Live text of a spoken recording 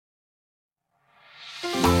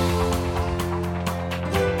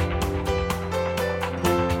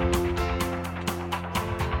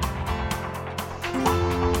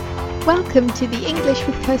Welcome to the English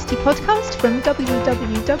with Kirsty podcast from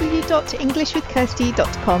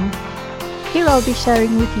www.englishwithkirsty.com. Here I'll be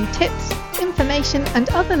sharing with you tips, information and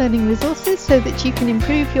other learning resources so that you can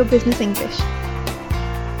improve your business English.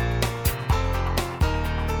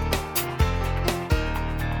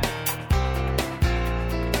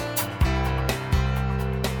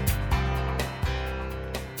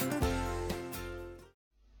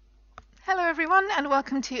 Hello everyone and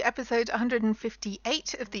welcome to episode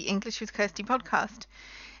 158 of the English with Kirsty podcast.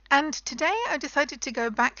 And today I decided to go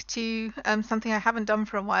back to something I haven't done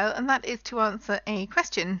for a while, and that is to answer a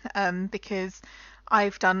question because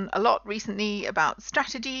I've done a lot recently about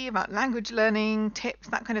strategy, about language learning, tips,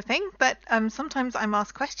 that kind of thing. But sometimes I'm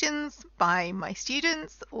asked questions by my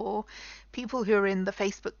students or people who are in the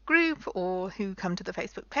Facebook group or who come to the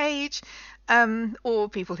Facebook page or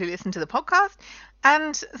people who listen to the podcast.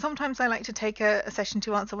 And sometimes I like to take a session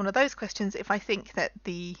to answer one of those questions if I think that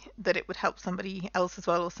it would help somebody else as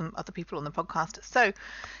well or some other people on the podcast. So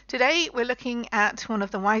today we're looking at one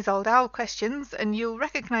of the Wise Old Owl questions, and you'll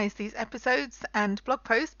recognize these episodes and blog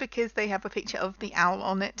posts because they have a picture of the owl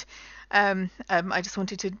on it. I just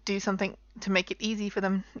wanted to do something to make it easy for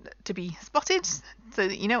them to be spotted so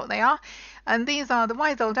that you know what they are. And these are the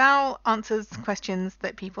Wise Old Owl answers questions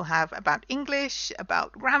that people have about English,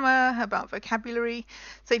 about grammar, about vocabulary.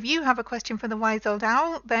 So if you have a question for the Wise Old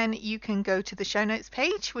Owl, then you can go to the show notes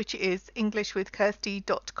page, which is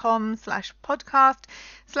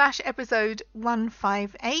englishwithkirsty.com/podcast/episode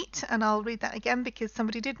 158. And I'll read that again because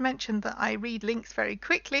somebody did mention that I read links very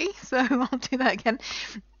quickly. So I'll do that again.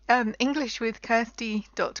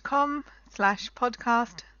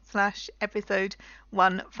 englishwithkirsty.com/podcast/episode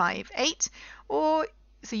 158, or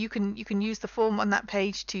so you can use the form on that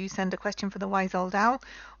page to send a question for the Wise Old Owl,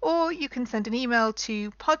 or you can send an email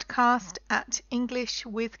to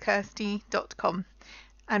podcast@englishwithkirsty.com.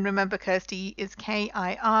 And remember, Kirsty is Kirsty,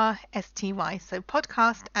 so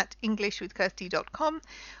podcast@englishwithkirsty.com,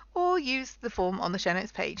 or use the form on the show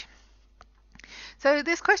notes page. So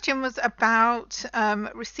this question was about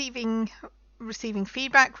receiving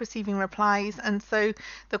feedback, receiving replies, and so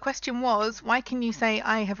the question was, why can you say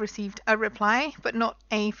I have received a reply but not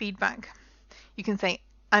a feedback? You can say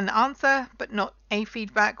an answer but not a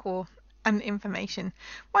feedback or an information.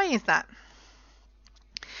 Why is that?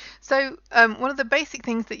 So one of the basic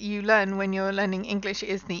things that you learn when you're learning English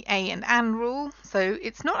is the a and an rule. So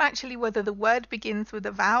it's not actually whether the word begins with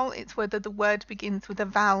a vowel, it's whether the word begins with a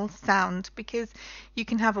vowel sound, because you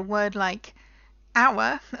can have a word like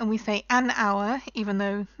hour and we say an hour even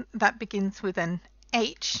though that begins with an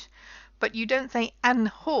H, but you don't say an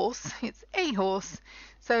horse, it's a horse.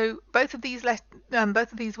 So both of these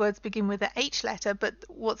words begin with a H letter, but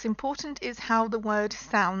what's important is how the word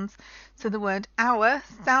sounds. So the word hour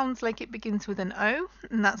sounds like it begins with an O,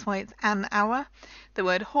 and that's why it's an hour. The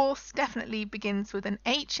word horse definitely begins with an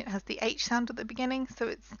H, it has the H sound at the beginning, so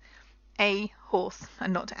it's a horse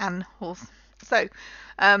and not an horse. So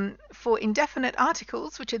for indefinite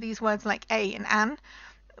articles, which are these words like a and an,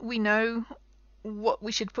 we know what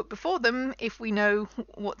we should put before them if we know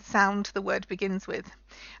what sound the word begins with.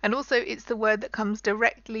 And also it's the word that comes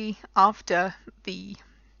directly after the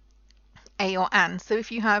a or an. So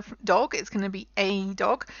if you have dog, it's going to be a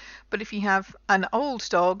dog, but if you have an old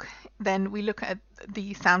dog, then we look at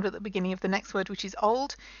the sound at the beginning of the next word, which is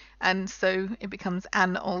old, and so it becomes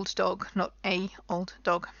an old dog, not a old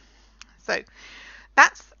dog. So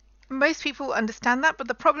that's, most people understand that, but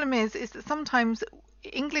the problem is that sometimes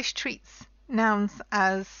English treats nouns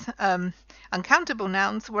as uncountable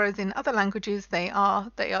nouns, whereas in other languages they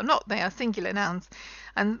are not, they are singular nouns,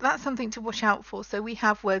 and that's something to watch out for. So we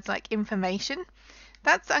have words like information,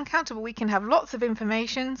 that's uncountable. We can have lots of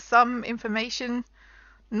information, some information,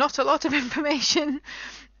 not a lot of information,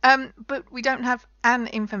 but we don't have an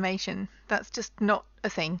information. That's just not a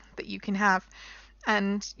thing that you can have.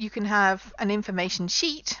 And you can have an information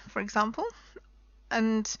sheet, for example,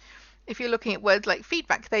 and if you're looking at words like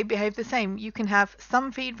feedback, they behave the same. You can have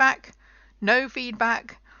some feedback, no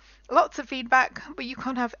feedback, lots of feedback, but you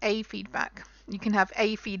can't have a feedback. You can have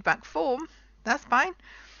a feedback form, that's fine.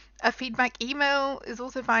 A feedback email is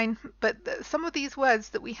also fine, but some of these words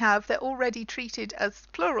that we have, they're already treated as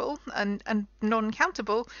plural and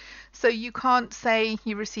non-countable, so you can't say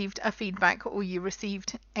you received a feedback or you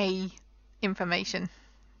received a information.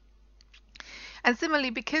 And similarly,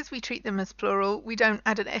 because we treat them as plural, we don't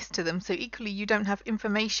add an S to them. So equally, you don't have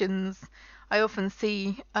informations. I often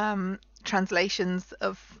see translations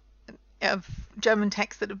of German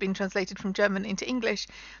texts that have been translated from German into English,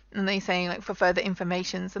 and they say like for further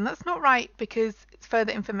informations, and that's not right because it's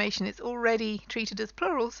further information. It's already treated as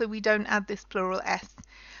plural, so we don't add this plural S.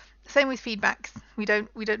 Same with feedbacks. We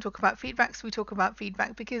don't talk about feedbacks. We talk about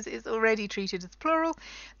feedback because it's already treated as plural.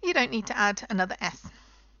 You don't need to add another S.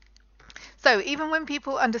 So even when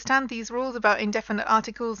people understand these rules about indefinite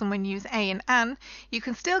articles and when you use a and an, you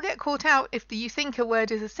can still get caught out if you think a word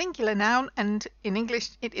is a singular noun and in English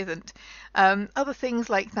it isn't. Other things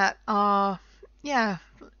like that are,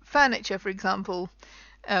 furniture, for example.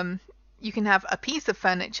 You can have a piece of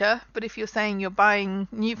furniture, but if you're saying you're buying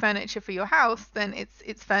new furniture for your house, then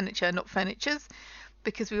it's furniture, not furnitures,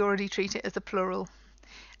 because we already treat it as a plural.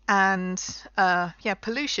 And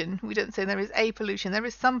pollution. We don't say there is a pollution. There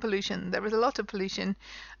is some pollution. There is a lot of pollution.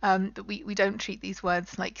 But we don't treat these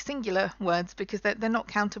words like singular words because they're not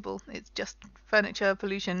countable. It's just furniture,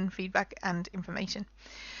 pollution, feedback, and information.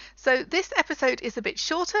 So this episode is a bit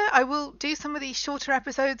shorter. I will do some of these shorter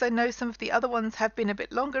episodes. I know some of the other ones have been a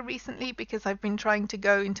bit longer recently because I've been trying to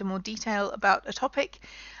go into more detail about a topic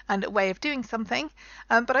and a way of doing something.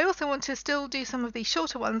 But I also want to still do some of these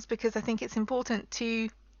shorter ones because I think it's important to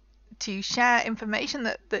share information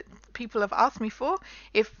that people have asked me for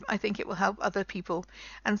if I think it will help other people.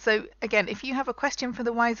 And so again, if you have a question for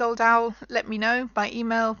the Wise Old Owl, let me know by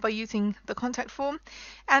email by using the contact form.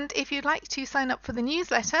 And if you'd like to sign up for the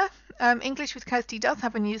newsletter, English with Kirsty does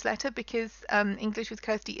have a newsletter because English with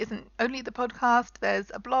Kirsty isn't only the podcast, there's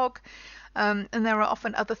a blog, and there are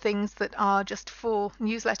often other things that are just for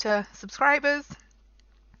newsletter subscribers.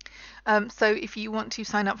 So if you want to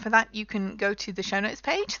sign up for that, you can go to the show notes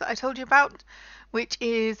page that I told you about, which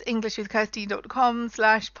is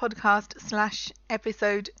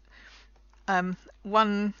englishwithkirsty.com/podcast/episode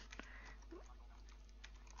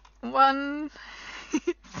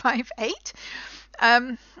 158.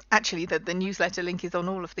 Actually, the newsletter link is on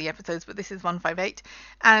all of the episodes, but this is 158.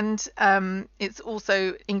 And it's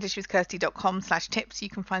also englishwithkirsty.com/tips. You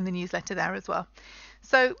can find the newsletter there as well.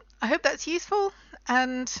 So I hope that's useful,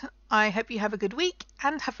 and I hope you have a good week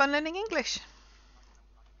and have fun learning English.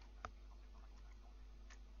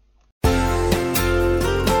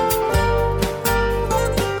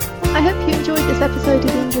 I hope you enjoyed this episode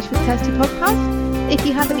of the English with Kirsty podcast. If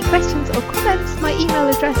you have any questions or comments, my email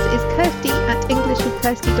address is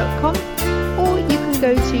kirsty@englishwithkirsty.com, or you can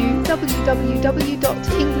go to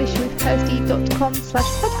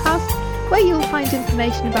www.englishwithkirsty.com/podcast, where you'll find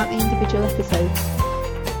information about the individual episodes.